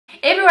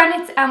Hey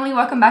everyone, it's Emily.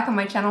 Welcome back on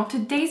my channel.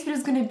 Today's video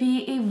is going to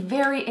be a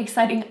very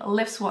exciting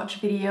lip swatch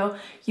video.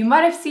 You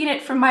might have seen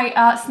it from my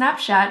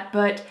Snapchat,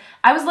 but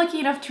I was lucky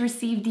enough to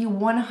receive the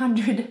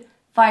 100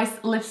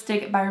 Vice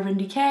Lipstick by Urban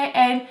Decay,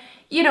 and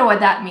you know what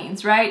that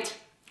means, right?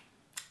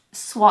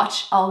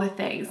 Swatch all the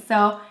things.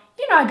 So,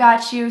 you know I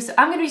got you. So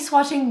I'm going to be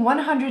swatching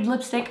 100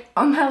 lipstick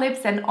on my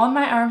lips and on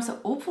my arms, so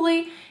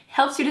hopefully it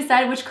helps you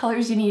decide which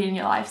colors you need in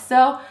your life.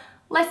 So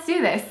let's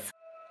do this.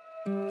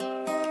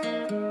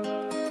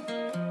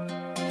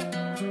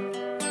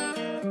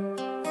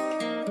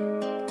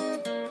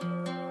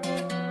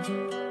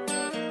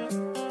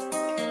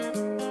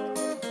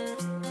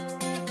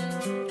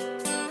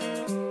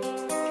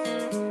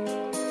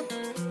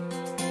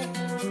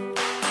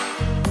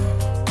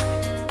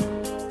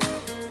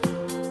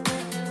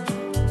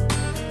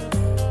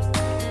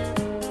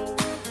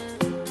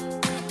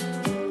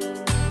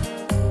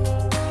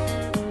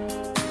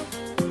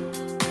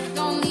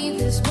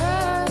 This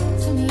world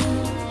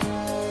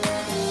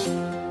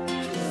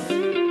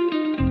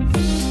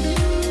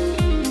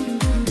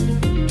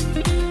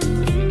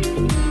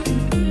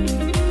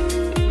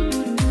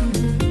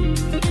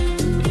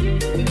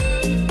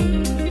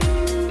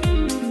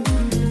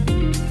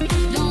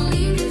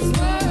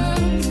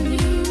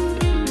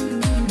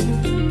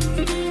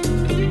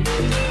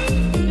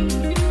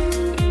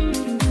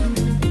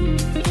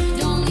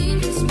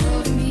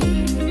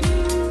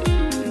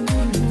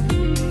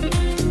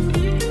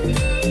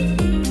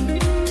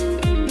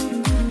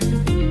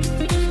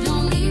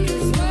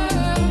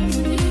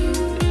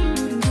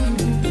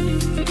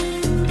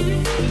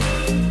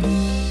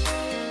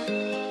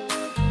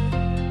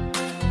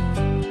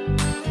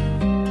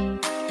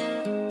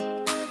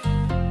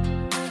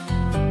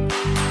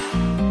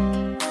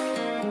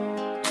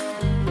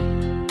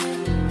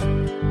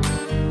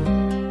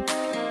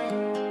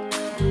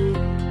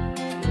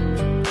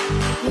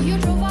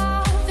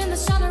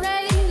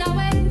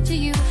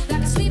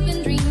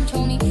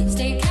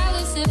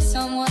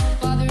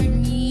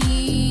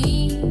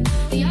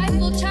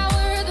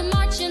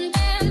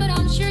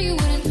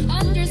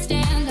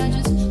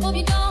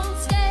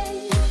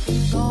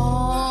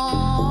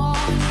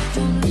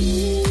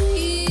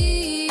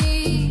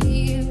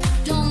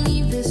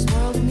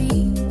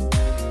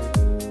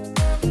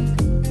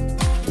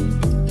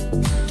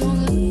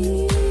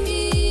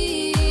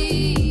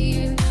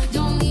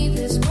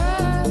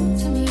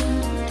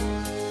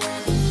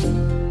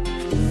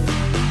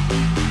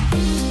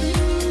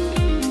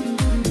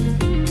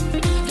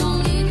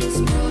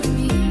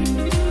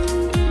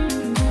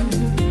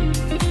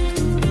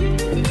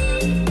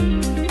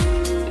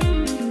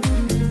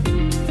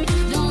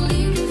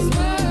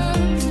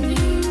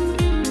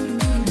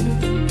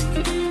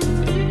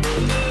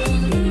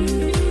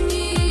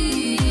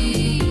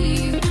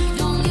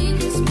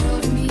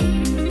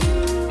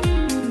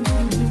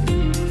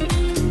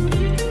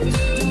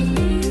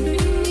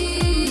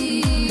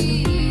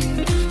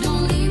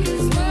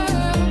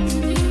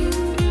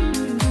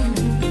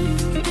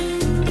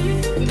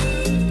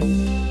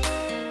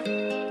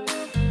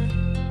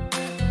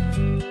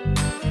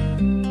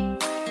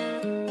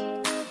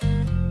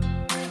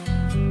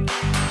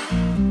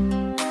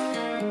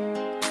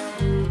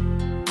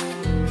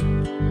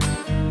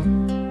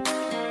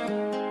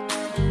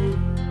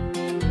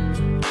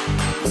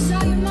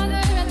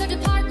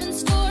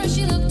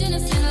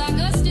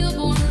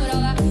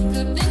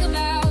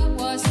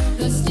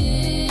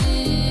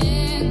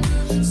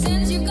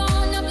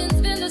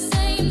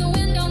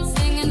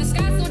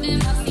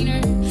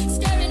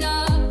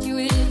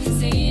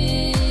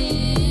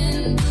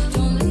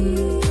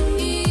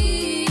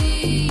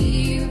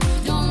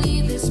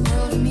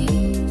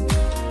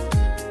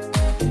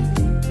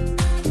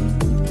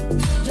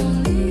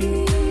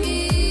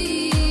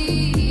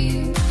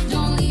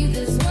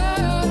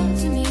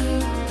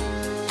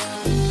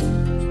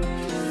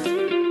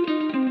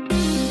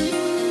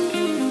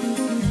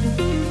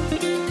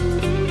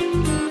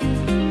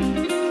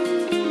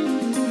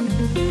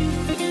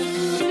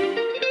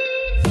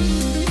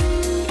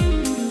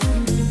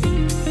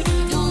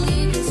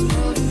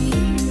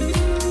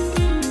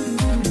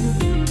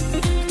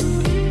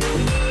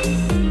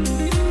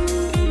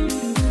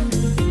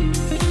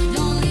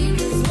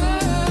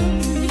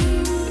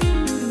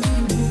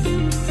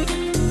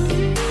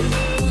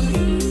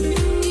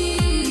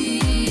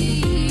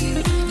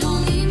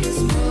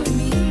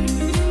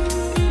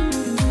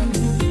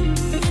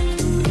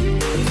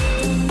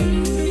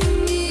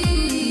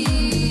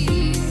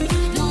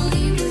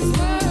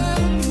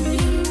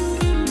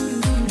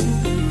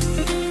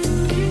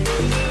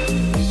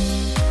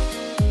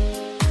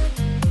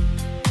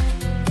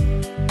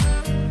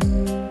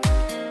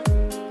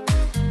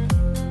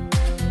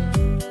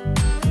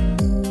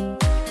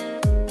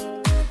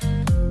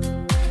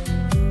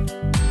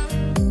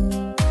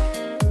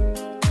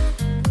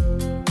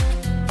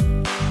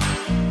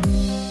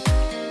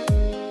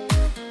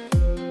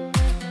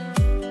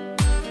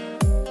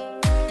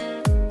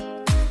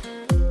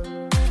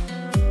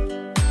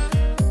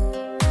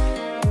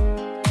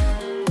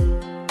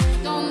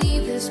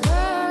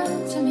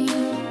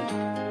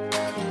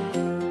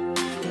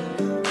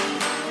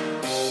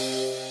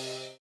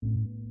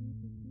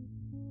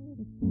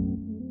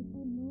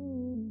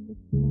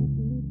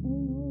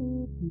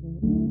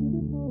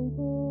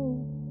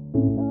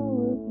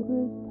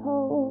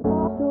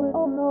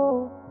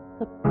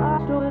The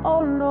pastel,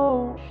 oh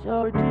no, she's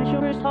a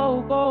ridiculous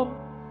hobo.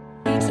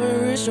 It's a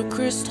rich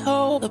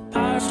crystal, the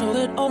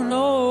pastel, oh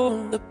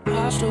no, the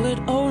pastel,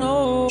 oh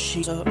no,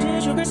 she's a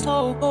ridiculous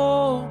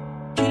hobo.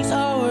 She's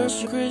our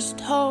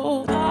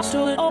crystal,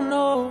 pastel, oh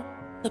no,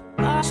 the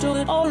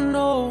pastel, oh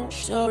no,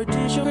 she's a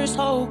ridiculous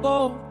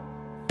hobo.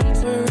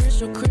 It's a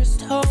rich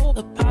crystal,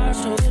 the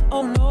pastel,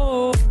 oh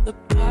no, the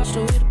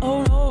pastel,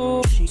 oh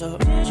no, she's a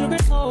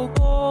ridiculous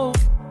hobo.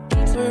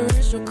 It's a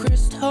rich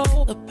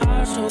crystal, the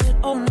pastel,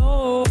 oh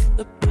no,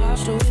 the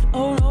pastel,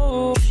 oh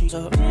no, she's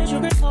a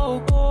ridiculous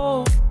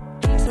hobo.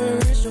 It's a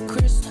rich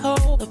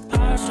crystal, the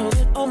pastel,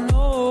 oh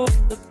no,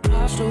 the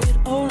pastel,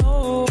 oh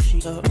no,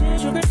 she's a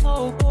ridiculous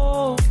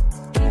hobo.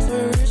 It's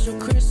a rich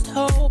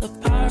crystal, the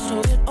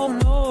pastel, oh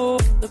no,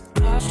 the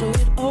pastel,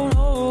 oh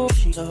no,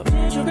 she's a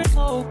ridiculous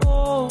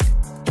hobo.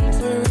 It's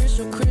a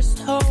rich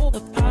crystal, the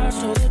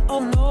pastel, oh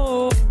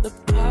no, the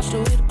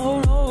pastel, oh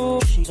no,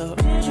 she's a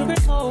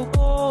ridiculous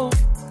hobo.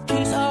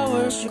 She's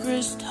our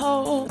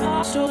crystal,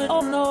 pastel,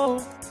 oh no,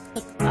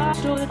 the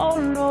pastel, oh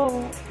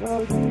no.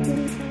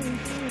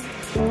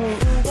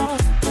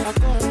 I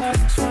got a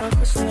max for a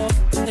crystal.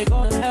 They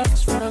got an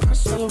X for a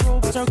crystal. The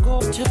robots are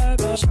gold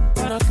tigers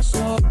for a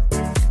crystal.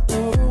 The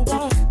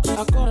robots,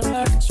 I got a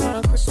max for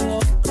a crystal.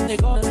 They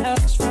got an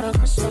X for a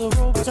crystal. The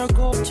robots are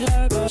gold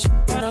tigers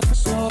for a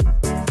crystal.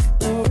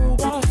 The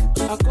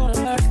robots, I got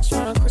a max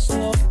for a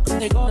crystal.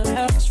 They got an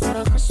X for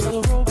a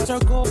crystal. The robots are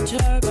gold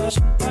tigers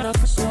for a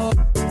crystal.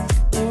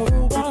 The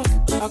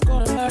robots, I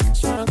got a max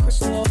for a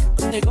crystal.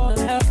 They got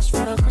an X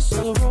for a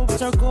crystal. The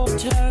robots are gold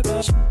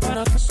tigers for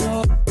a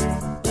crystal.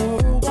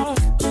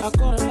 I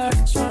got an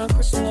X for a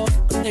crystal.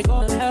 They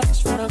got an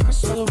X for a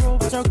crystal. The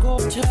robots are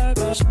gold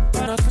tigers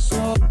for a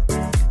crystal.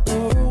 The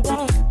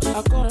robots,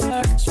 I got an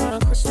X for a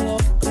crystal.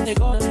 They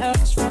got an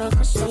X for a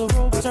crystal. The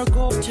robots are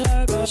gold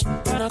tigers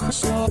for a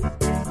crystal.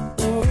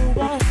 The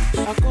robots,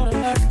 I got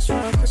an X for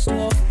a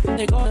crystal.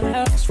 They got an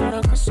X for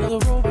a crystal.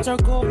 The robots are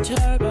gold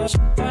tigers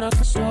for a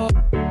crystal.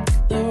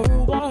 The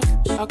robots,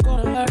 I got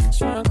an X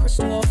for a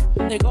crystal.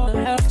 They got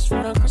an X for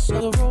a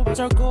crystal. The robots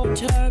are gold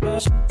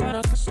tigers for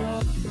a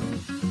crystal.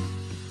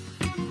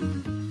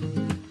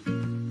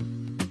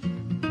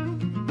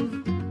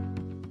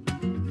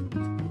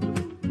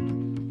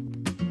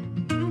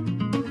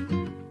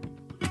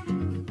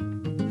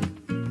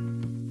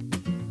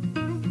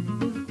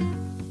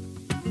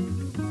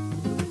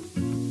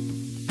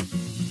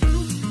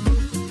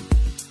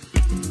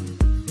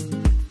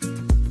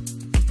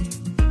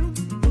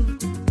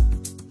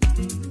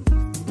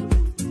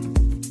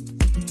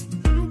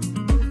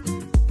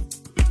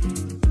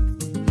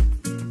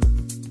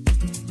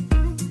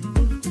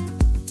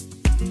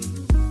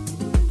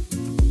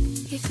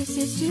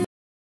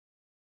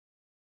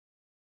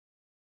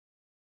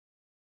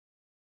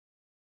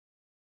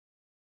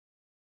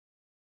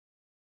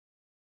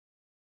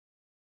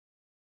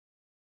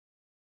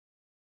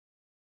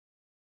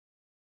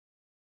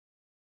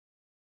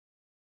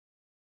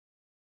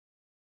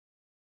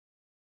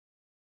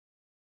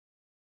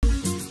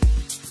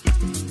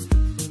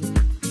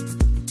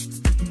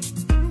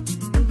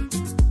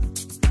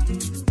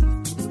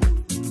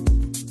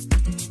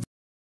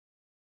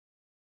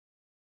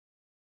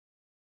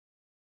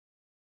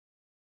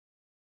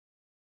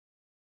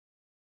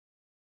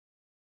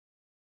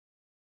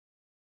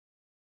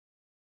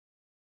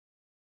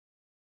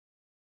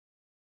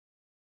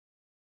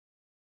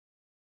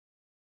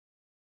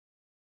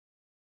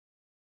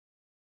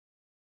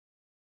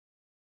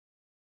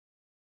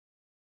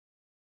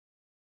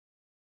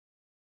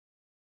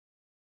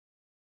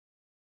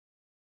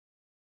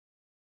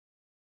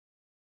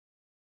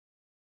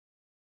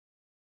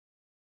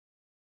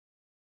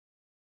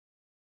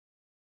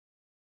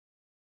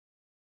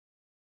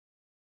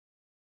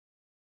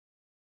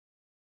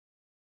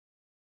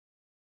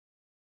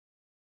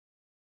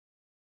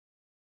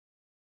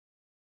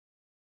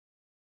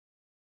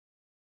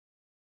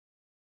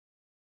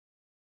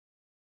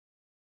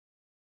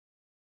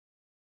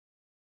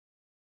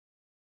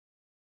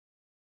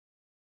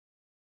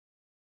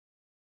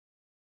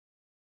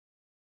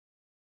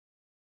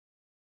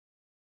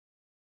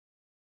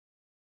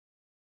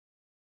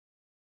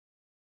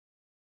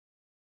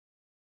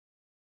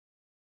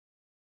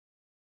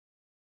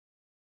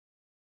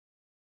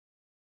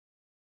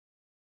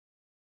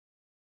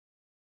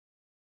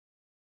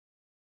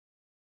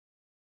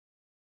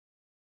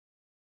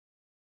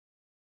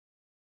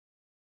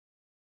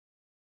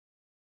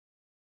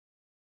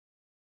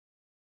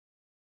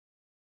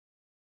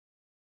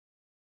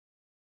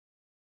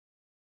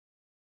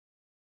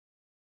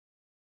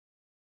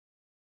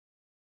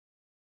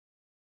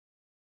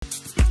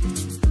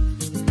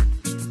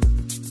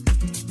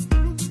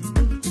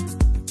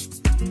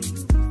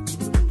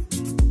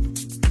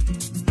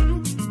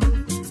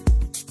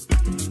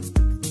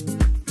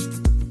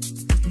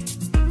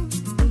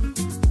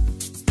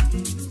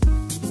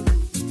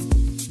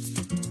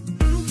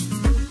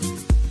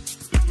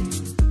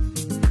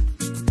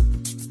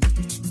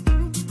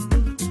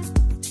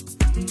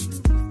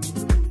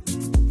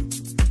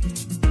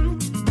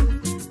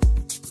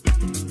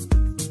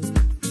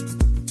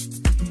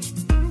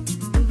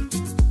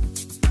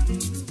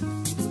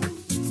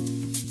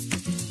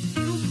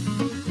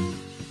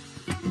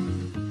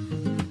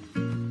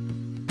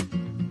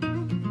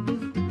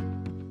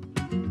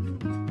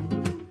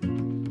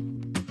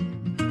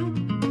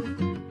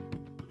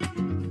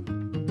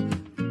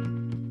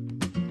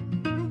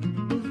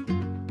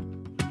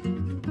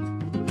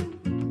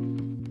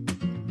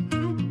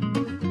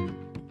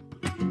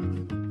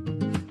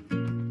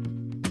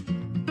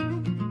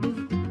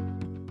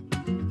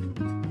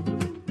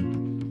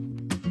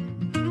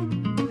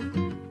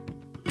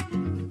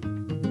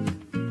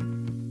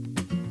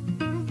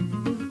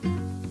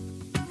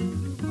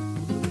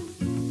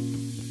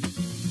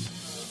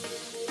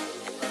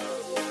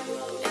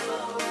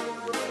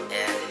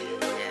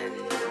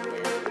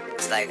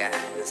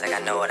 It's like I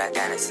know what I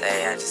gotta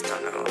say, I just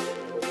don't know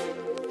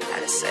how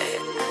to say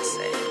it,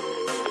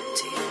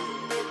 to you.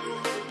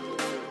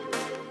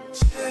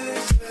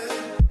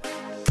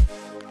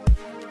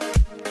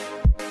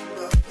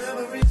 My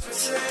memories were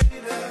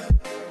saying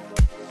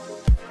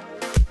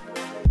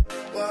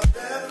while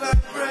that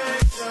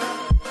vibration,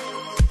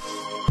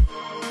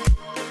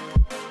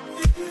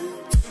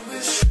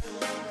 intuition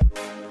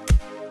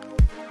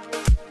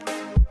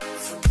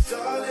from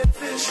solid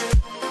vision.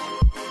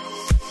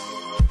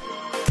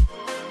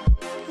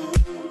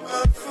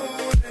 I'm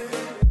foolish.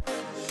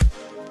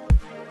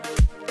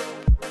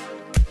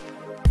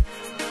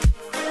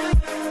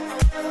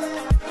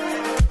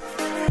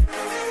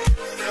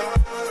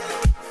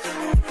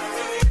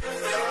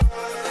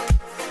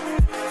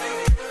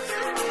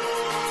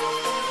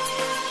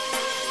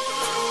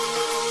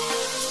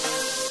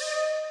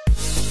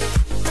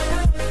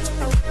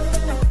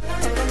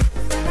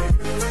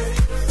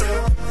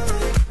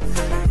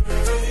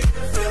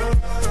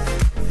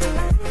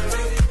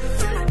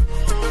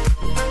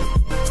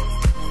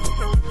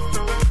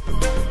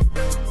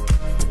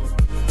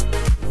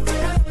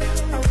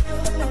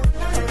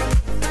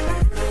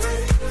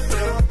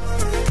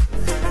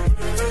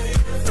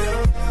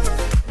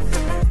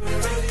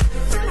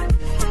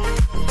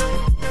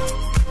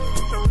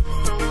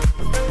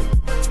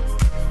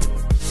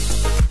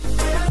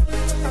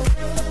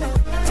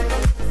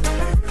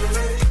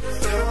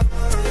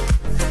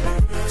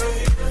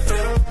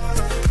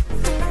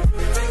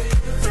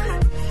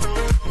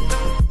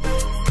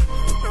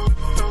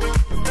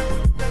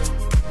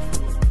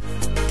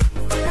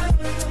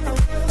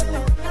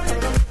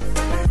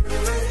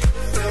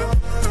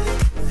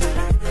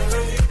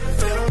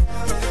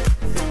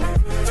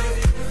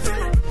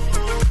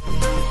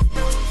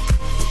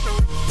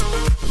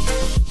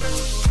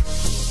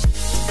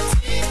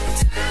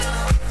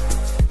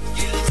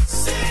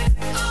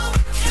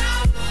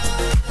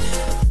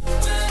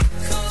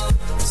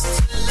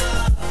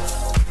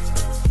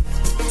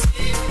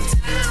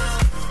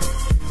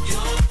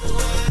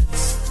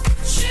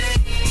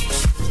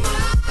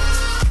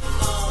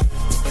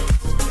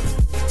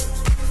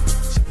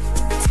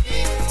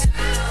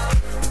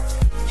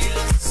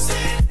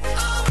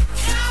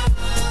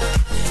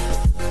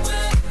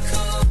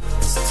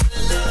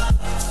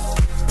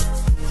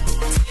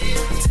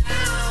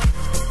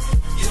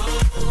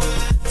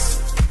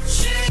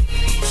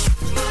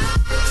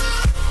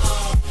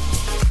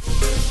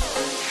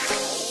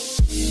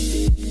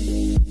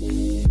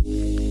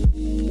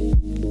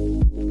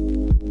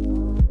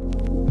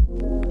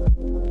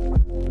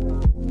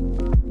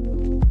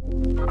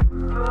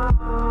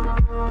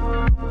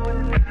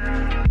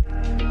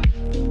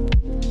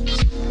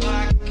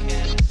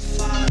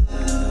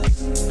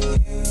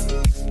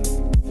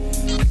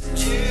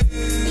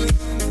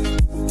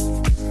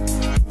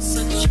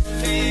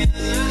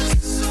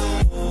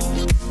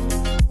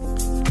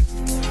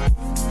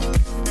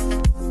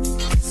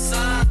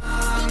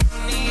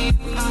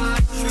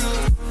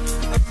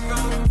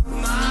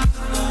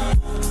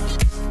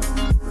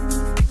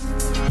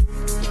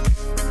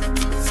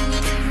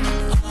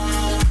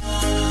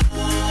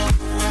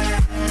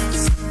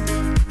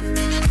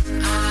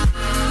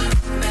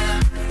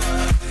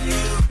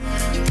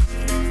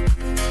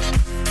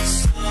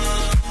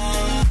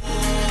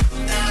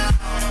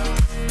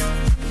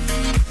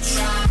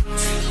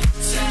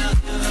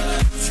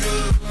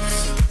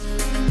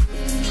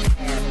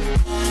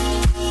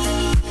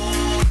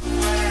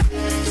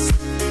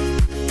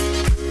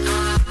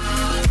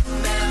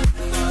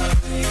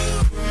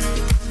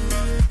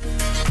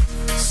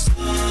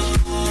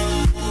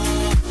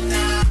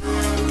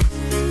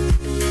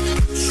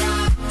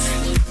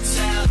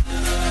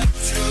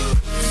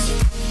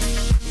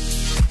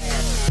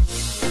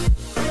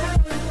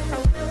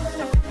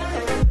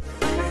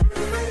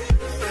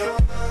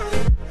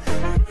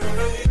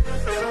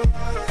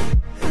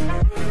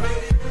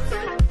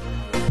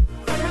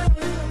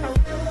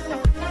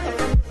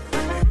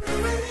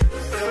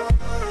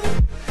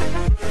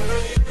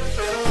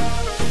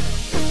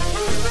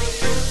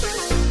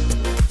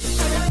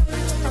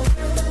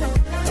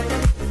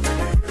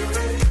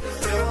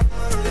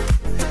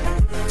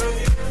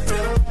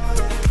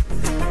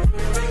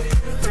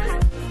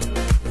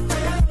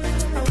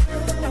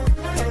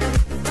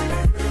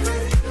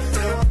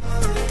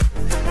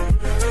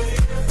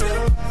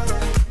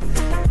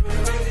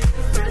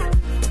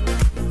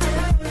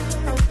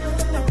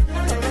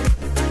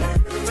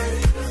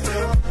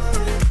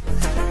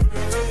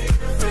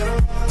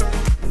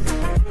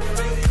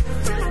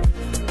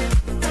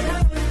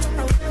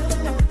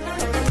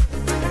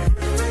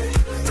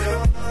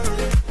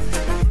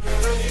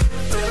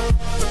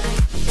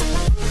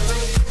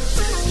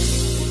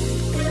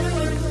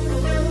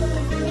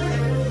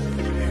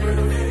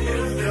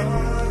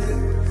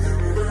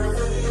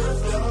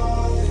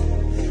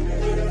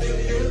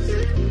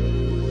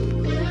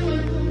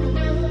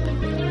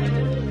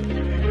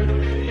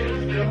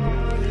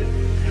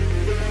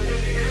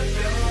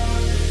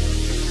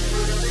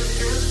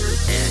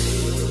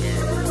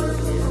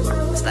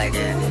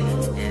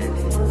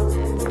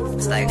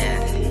 It's like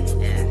that.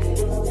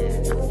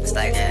 It's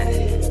like that.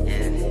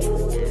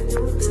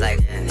 It's like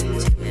that.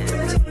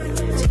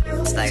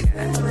 It's like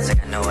that. It's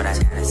like I know what I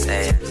gotta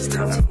say, I just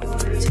don't know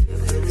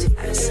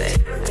how to say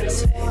it.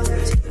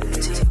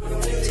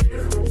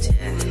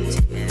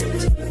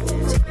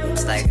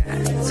 It's like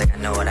I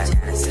know what I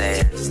gotta say,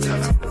 I just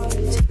don't know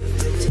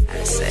how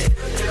to say it.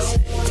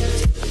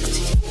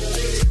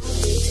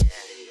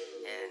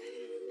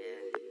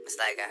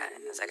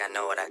 It's like I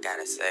know what I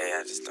gotta say,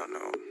 I just don't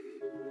know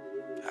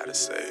how to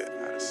say it.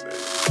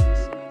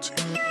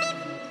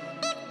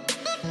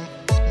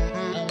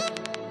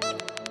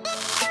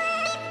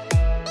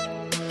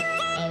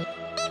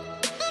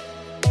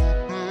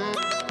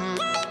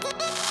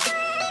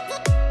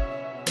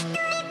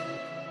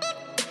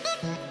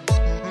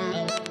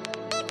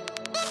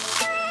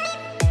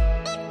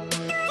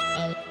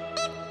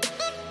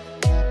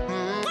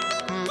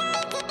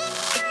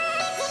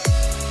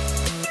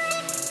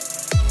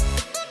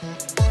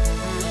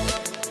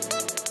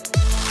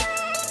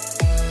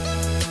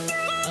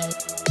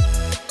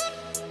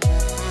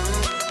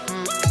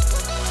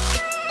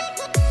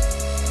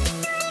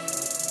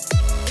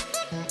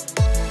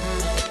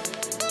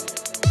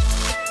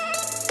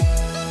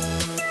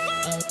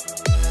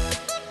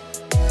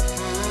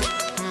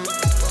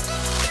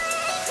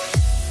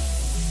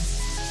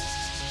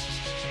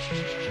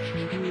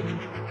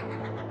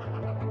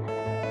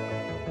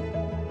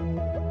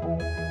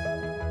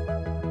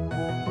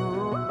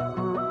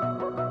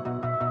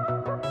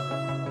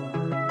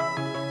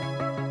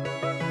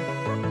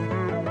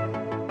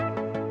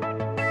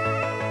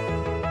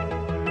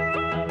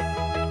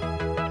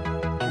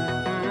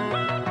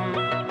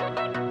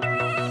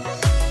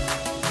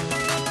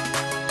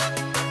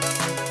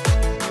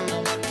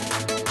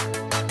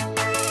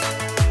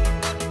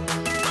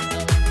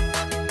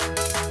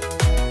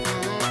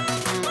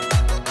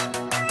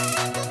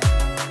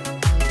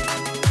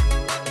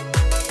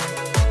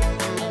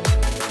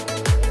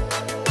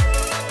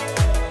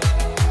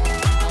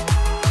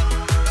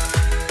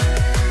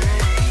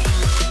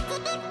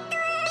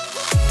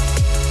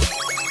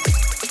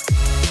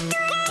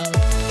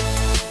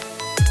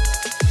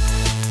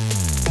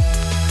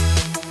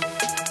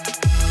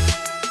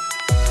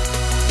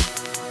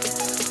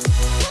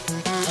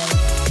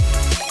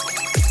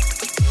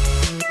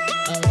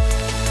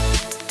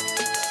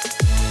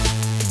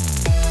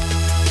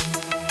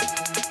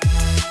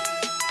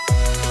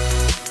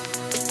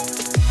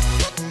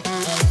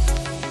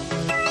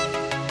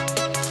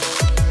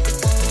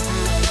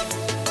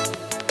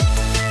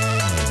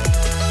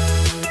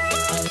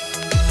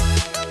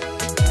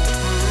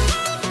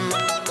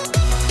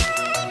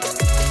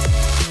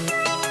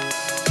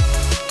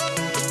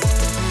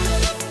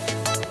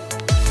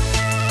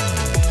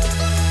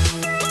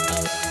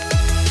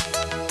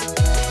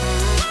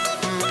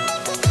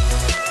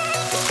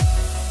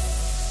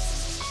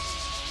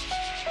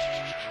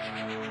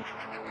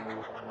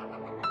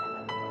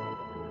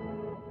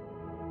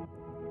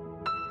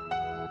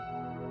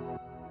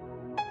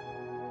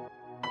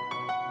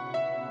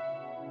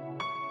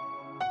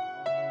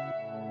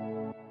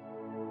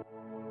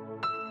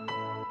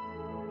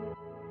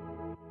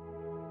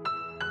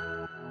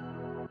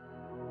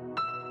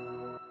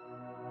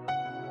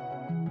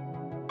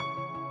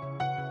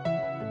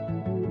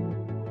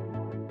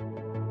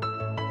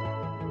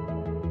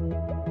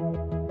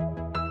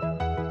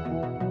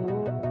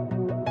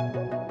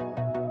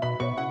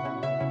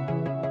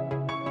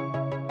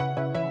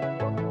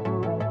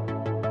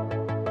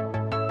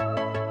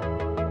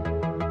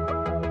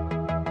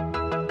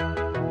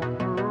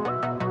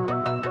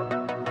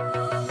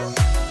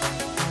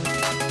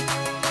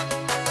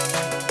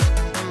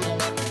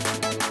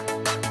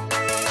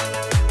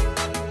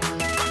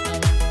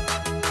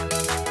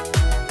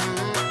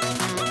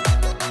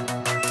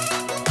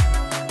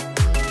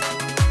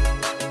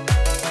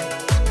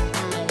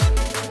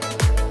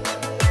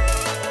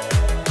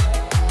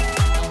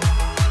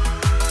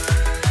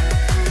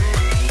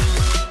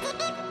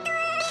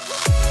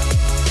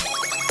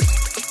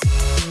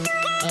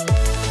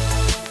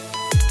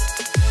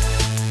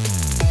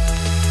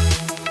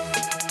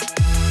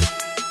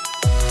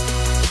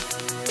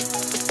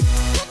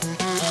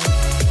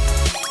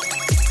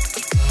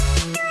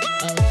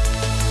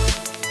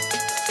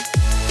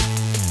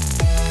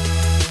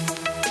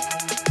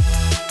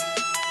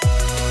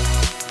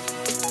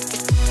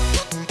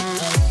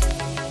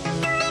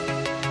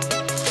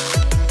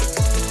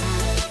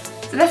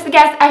 So that's it,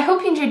 guys. I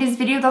hope you enjoyed this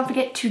video. Don't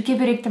forget to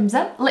give it a thumbs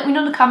up. Let me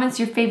know in the comments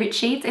your favorite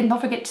shades, and don't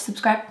forget to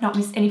subscribe to not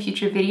miss any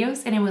future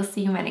videos, and I will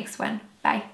see you in my next one. Bye.